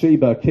 Ephah,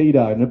 Sheba,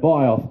 Kedar,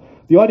 Nebaioth.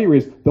 The idea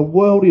is the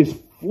world is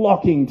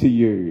flocking to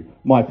you,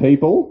 my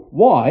people.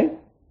 Why?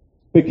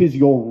 Because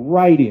you're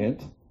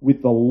radiant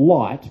with the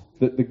light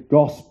that the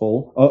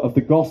gospel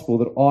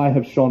that I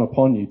have shone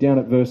upon you. Down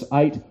at verse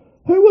 8,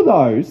 "Who are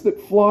those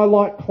that fly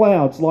like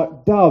clouds,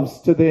 like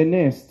doves to their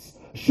nests?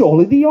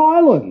 Surely the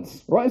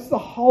islands," right? It's the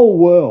whole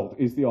world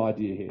is the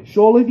idea here.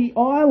 "Surely the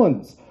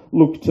islands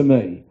look to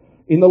me.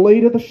 in the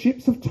lead of the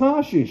ships of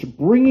Tarshish,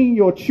 bringing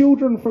your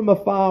children from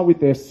afar with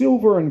their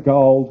silver and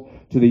gold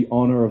to the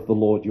honour of the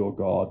Lord your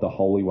God, the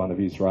Holy One of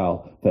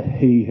Israel, for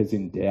he has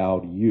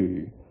endowed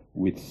you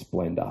with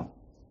splendour.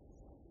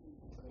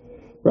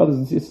 Brothers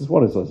and sisters,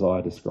 what is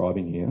Isaiah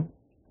describing here?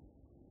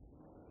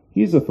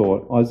 Here's a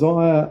thought.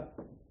 Isaiah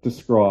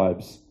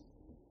describes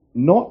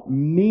not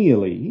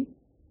merely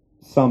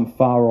some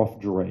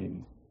far-off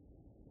dream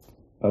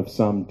of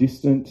some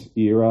distant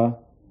era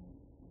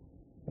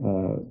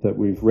that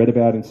we've read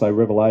about in, say,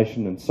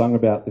 Revelation and sung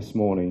about this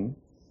morning.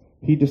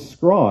 He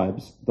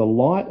describes the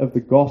light of the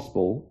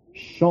gospel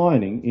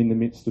shining in the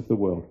midst of the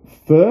world.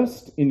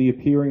 First, in the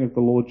appearing of the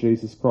Lord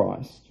Jesus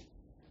Christ,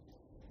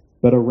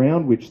 but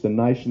around which the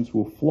nations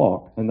will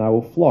flock, and they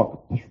will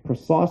flock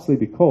precisely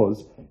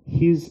because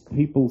his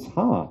people's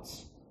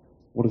hearts,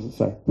 what does it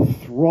say,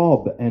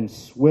 throb and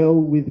swell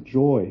with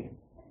joy.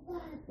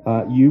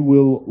 You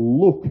will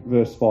look,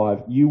 verse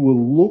 5, you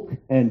will look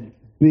and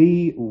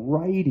be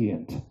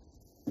radiant.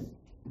 I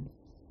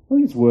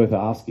think it's worth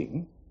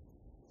asking,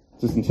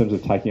 just in terms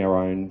of taking our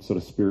own sort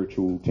of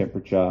spiritual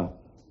temperature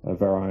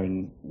of our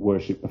own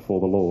worship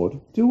before the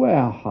Lord, do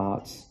our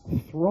hearts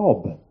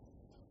throb?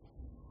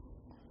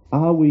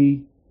 Are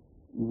we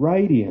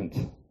radiant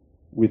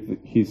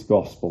with his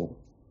gospel?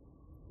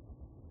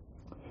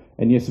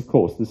 And yes, of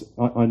course,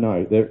 I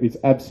know there is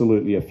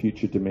absolutely a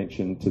future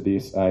dimension to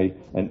this,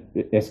 an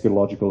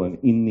eschatological and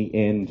in the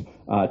end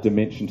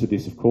dimension to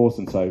this, of course.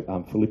 And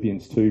so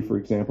Philippians 2, for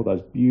example,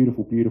 those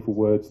beautiful, beautiful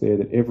words there,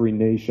 that every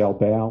knee shall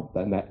bow,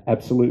 and that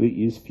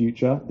absolutely is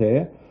future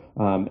there.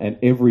 And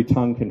every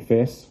tongue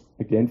confess,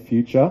 again,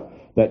 future,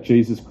 that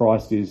Jesus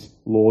Christ is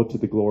Lord to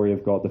the glory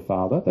of God the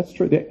Father. That's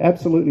true. There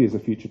absolutely is a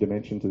future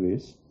dimension to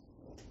this.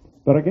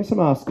 But I guess I'm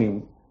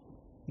asking,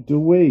 do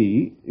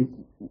we,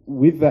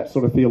 with that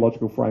sort of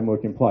theological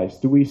framework in place,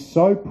 do we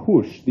so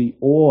push the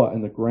awe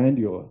and the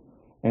grandeur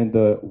and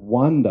the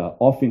wonder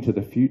off into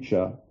the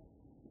future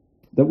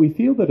that we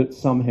feel that it's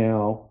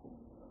somehow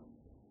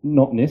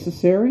not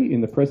necessary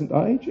in the present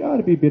age?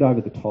 To be a bit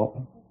over the top.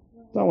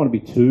 Don't want to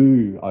be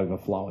too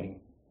overflowing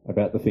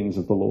about the things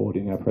of the Lord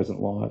in our present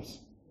lives.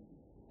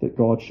 That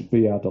God should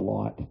be our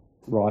delight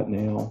right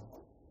now.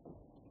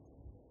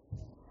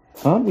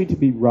 Aren't we to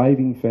be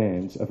raving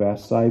fans of our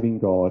saving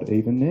God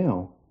even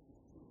now?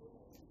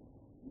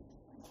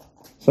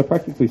 So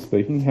practically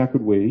speaking, how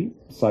could we,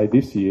 say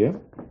this year,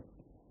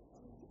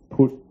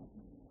 put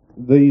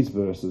these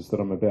verses that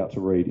I'm about to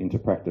read into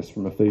practice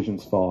from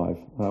Ephesians 5,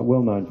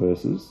 well-known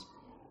verses?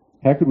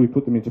 How could we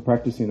put them into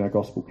practice in our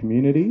gospel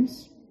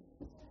communities,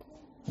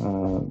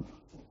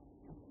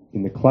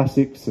 in the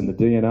classics and the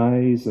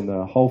DNAs and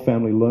the whole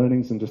family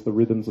learnings and just the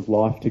rhythms of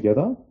life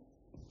together?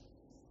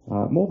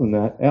 More than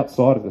that,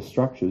 outside of the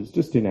structures,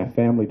 just in our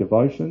family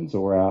devotions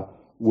or our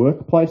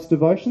workplace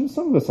devotions.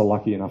 Some of us are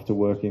lucky enough to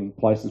work in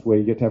places where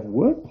you get to have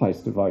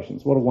workplace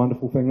devotions. What a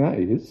wonderful thing that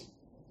is.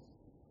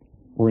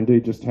 Or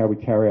indeed just how we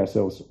carry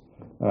ourselves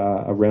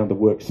around the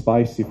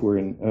workspace if we're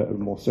in a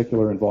more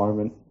secular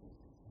environment.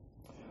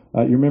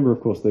 You remember,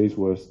 of course, these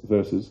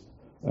verses.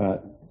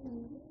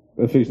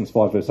 Ephesians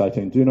 5 verse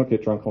 18, do not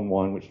get drunk on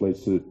wine which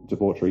leads to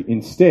debauchery.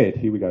 Instead,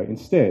 here we go,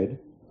 instead,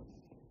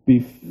 be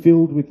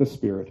filled with the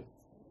Spirit,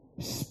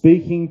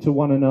 speaking to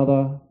one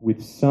another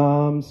with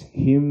psalms,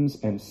 hymns,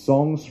 and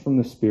songs from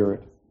the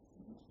Spirit.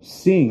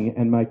 Sing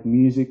and make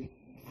music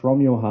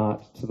from your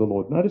heart to the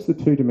Lord. Notice the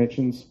two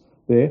dimensions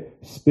there,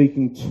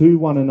 speaking to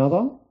one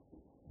another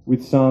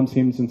with psalms,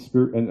 hymns, and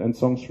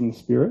songs from the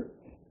Spirit,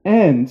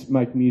 and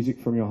make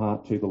music from your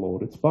heart to the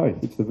Lord. It's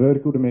both. It's the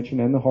vertical dimension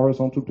and the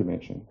horizontal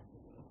dimension.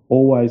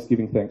 Always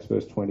giving thanks,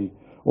 verse 20,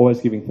 always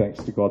giving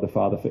thanks to God the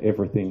Father for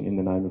everything in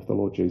the name of the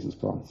Lord Jesus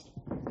Christ.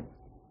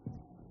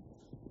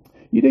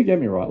 You do get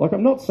me right. Like,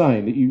 I'm not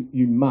saying that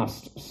you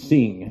must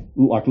sing,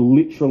 like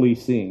literally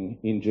sing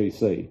in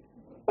GC.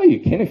 Oh, you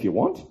can if you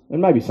want,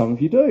 and maybe some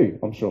of you do.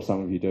 I'm sure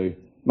some of you do.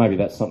 Maybe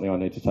that's something I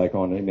need to take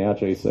on in our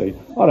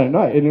GC. I don't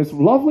know. And it's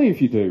lovely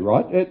if you do,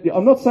 right?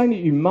 I'm not saying that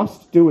you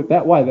must do it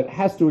that way, that it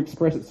has to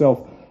express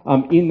itself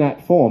in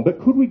that form. But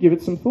could we give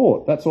it some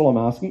thought? That's all I'm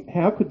asking.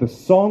 How could the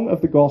song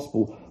of the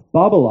gospel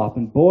bubble up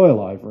and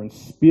boil over and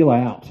spill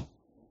out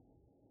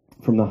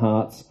from the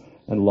hearts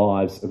and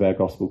lives of our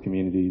gospel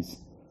communities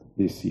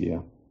this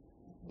year?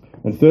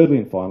 And thirdly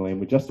and finally,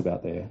 and we're just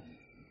about there,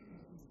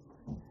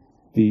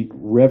 the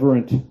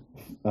reverent,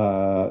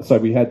 so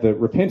we had the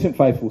repentant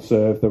faithful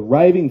serve, the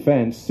raving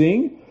fans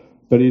sing,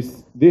 but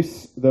is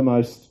this the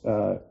most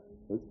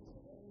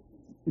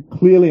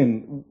clearly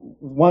and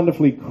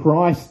wonderfully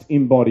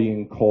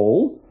Christ-embodying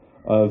call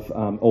of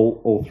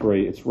all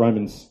three? It's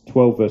Romans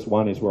 12 verse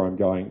 1 is where I'm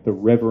going, the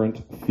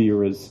reverent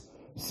fearer's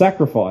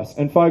sacrifice.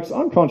 And folks,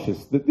 I'm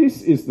conscious that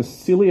this is the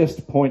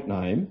silliest point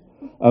name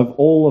of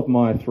all of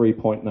my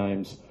 3-point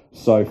names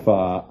so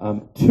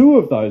far. Two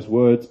of those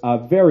words are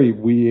very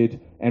weird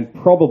and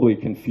probably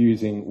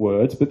confusing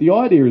words, but the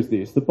idea is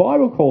this. The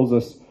Bible calls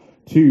us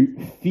to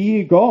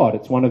fear God.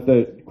 It's one of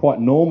the quite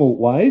normal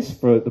ways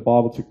for the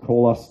Bible to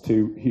call us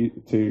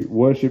to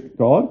worship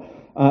God.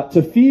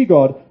 To fear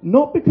God,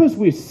 not because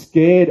we're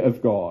scared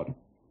of God,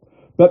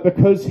 but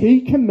because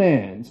he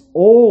commands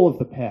all of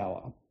the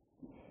power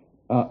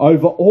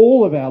over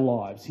all of our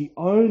lives. He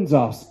owns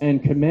us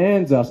and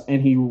commands us,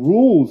 and he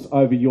rules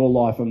over your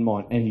life and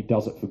mine, and he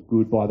does it for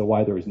good, by the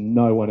way. There is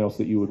no one else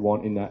that you would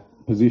want in that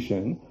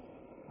position.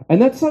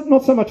 And that's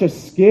not so much a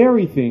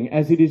scary thing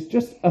as it is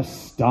just a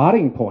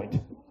starting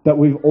point that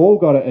we've all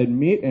got to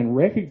admit and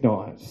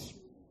recognise.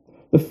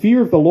 The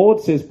fear of the Lord,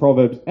 says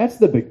Proverbs, that's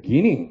the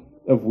beginning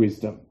of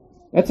wisdom.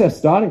 That's our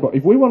starting point.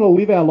 If we want to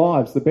live our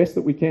lives the best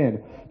that we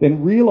can,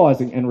 then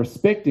realising and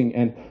respecting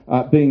and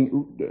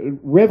being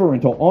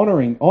reverent or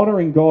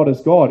honouring God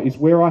as God is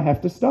where I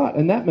have to start.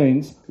 And that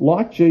means,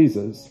 like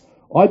Jesus,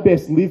 I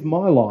best live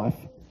my life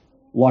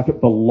like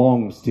it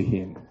belongs to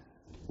him.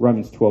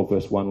 Romans 12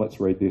 verse 1. Let's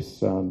read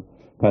this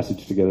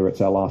passage together. It's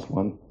our last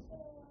one.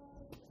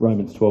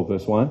 Romans 12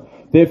 verse 1.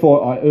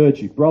 Therefore I urge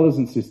you, brothers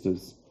and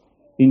sisters,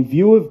 in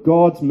view of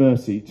God's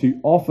mercy, to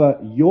offer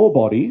your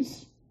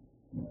bodies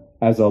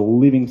as a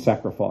living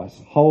sacrifice,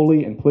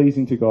 holy and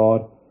pleasing to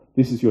God.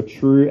 This is your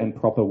true and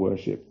proper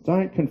worship.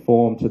 Don't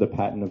conform to the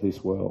pattern of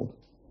this world,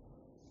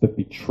 but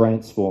be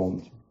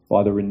transformed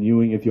by the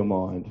renewing of your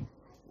mind.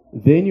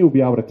 Then you'll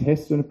be able to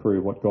test and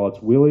approve what God's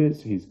will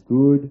is, his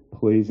good,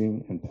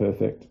 pleasing, and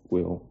perfect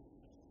will.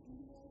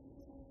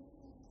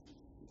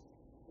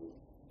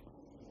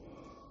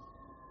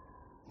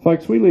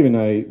 Folks, we live in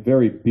a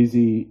very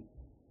busy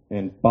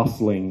and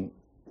bustling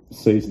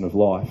season of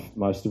life,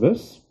 most of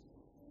us.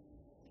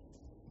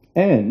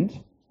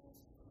 And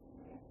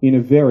in a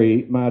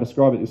very, may I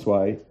describe it this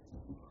way,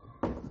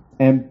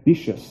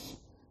 ambitious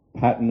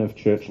pattern of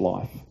church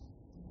life.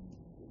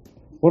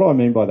 What do I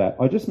mean by that?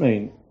 I just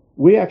mean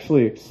we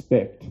actually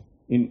expect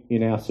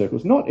in our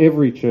circles, not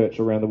every church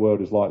around the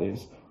world is like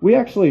this, we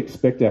actually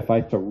expect our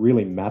faith to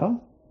really matter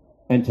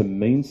and to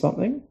mean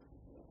something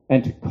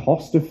and to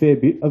cost a fair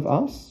bit of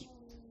us.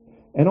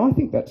 And I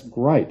think that's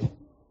great.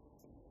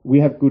 We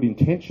have good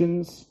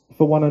intentions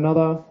for one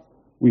another.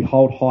 We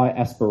hold high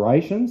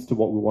aspirations to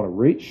what we want to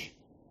reach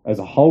as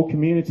a whole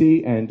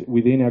community, and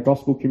within our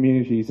gospel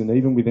communities and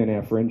even within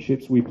our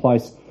friendships. We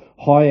place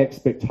high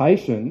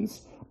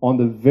expectations on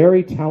the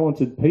very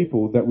talented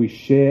people that we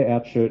share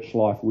our church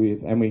life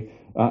with, and we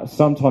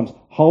sometimes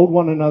hold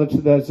one another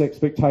to those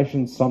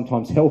expectations,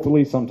 sometimes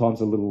healthily, sometimes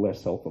a little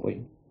less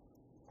healthily.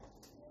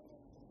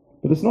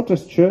 But it's not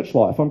just church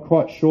life. I'm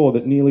quite sure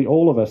that nearly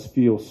all of us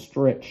feel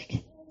stretched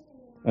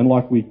and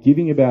like we're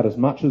giving about as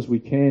much as we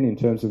can in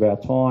terms of our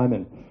time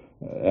and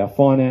our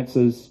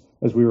finances,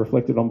 as we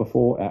reflected on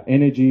before, our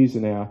energies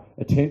and our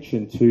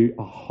attention to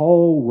a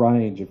whole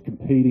range of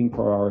competing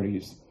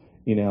priorities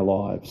in our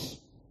lives.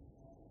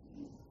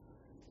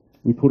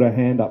 We put our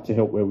hand up to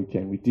help where we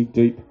can. We dig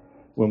deep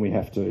when we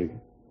have to.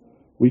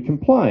 We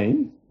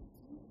complain,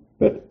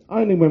 but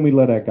only when we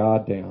let our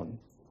guard down.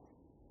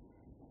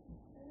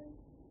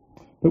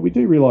 But we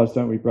do realise,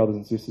 don't we, brothers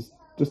and sisters,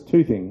 just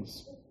two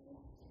things.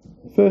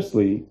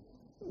 Firstly,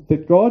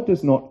 that God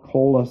does not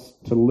call us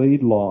to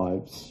lead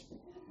lives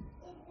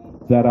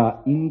that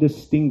are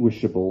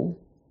indistinguishable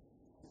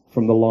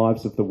from the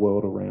lives of the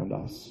world around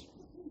us.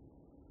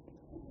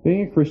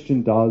 Being a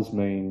Christian does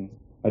mean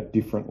a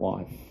different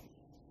life.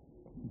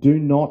 Do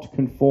not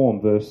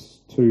conform, verse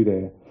 2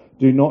 there.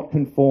 Do not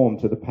conform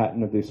to the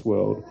pattern of this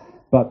world,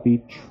 but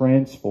be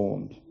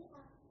transformed.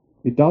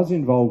 It does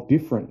involve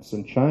difference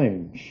and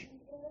change.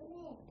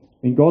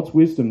 In God's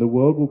wisdom, the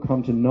world will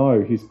come to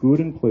know his good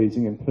and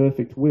pleasing and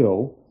perfect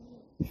will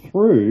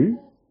through,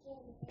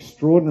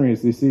 extraordinary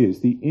as this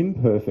is, the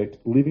imperfect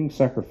living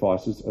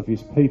sacrifices of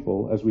his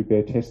people as we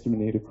bear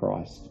testimony to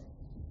Christ.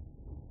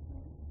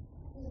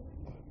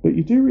 But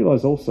you do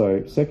realise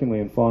also, secondly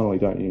and finally,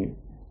 don't you,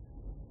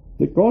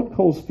 that God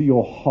calls for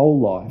your whole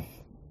life,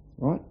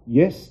 right?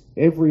 Yes,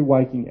 every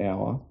waking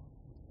hour.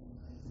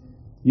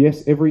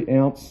 Yes, every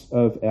ounce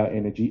of our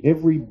energy,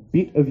 every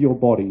bit of your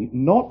body,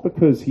 not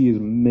because he is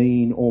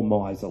mean or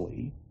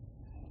miserly.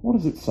 What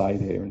does it say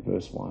there in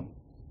verse 1?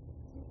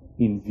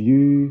 In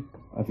view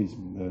of his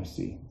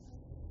mercy.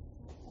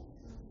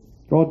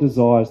 God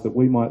desires that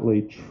we might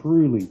lead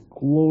truly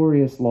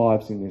glorious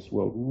lives in this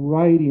world,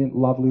 radiant,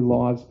 lovely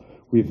lives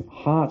with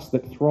hearts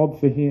that throb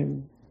for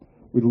him,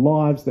 with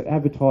lives that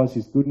advertise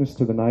his goodness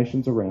to the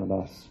nations around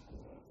us.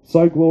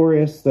 So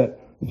glorious that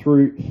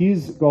through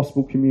his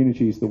gospel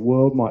communities, the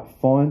world might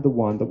find the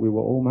one that we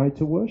were all made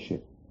to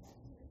worship.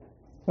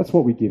 That's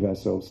what we give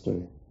ourselves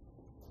to.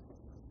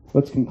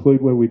 Let's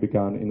conclude where we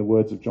began in the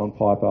words of John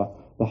Piper.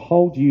 The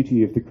whole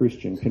duty of the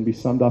Christian can be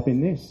summed up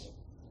in this: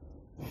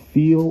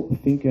 feel,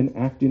 think and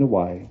act in a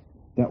way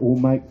that will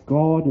make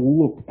God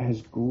look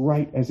as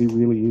great as he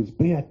really is.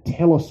 Be a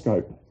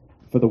telescope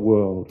for the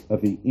world of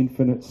the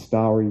infinite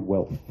starry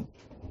wealth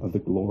of the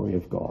glory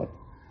of God.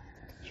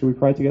 Shall we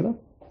pray together?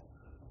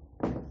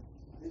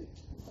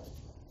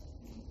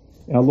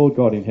 Our Lord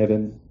God in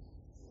heaven,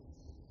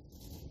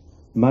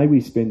 may we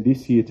spend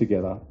this year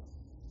together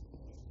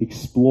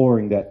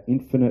exploring that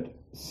infinite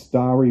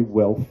starry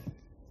wealth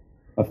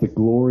of the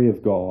glory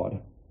of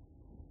God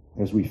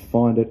as we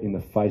find it in the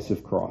face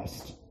of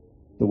Christ,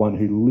 the one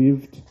who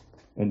lived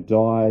and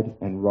died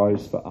and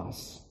rose for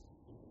us.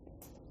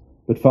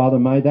 But Father,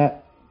 may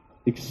that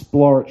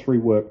exploratory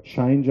work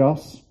change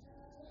us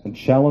and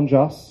challenge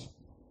us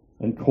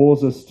and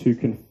cause us to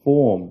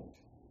conform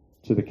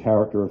to the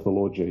character of the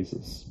Lord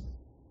Jesus.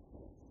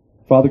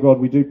 Father God,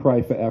 we do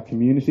pray for our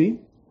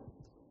community,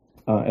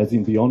 as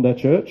in beyond our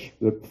church,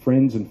 the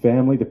friends and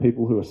family, the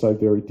people who are so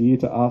very dear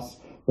to us,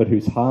 but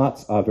whose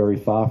hearts are very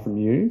far from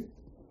you.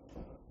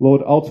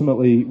 Lord,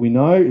 ultimately, we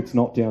know it's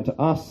not down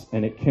to us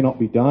and it cannot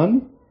be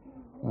done.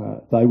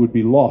 They would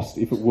be lost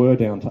if it were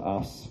down to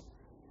us.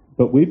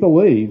 But we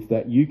believe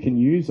that you can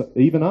use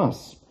even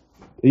us,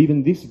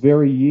 even this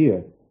very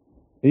year,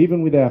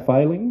 even with our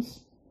failings,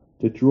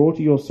 to draw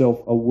to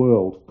yourself a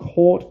world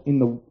caught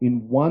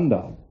in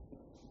wonder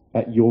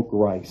at your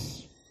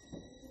grace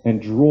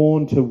and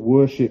drawn to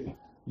worship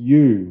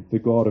you, the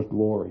God of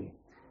glory.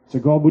 So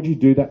God, would you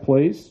do that,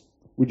 please?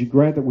 Would you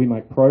grant that we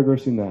make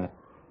progress in that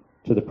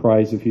to the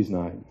praise of his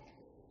name?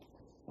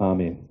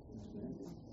 Amen.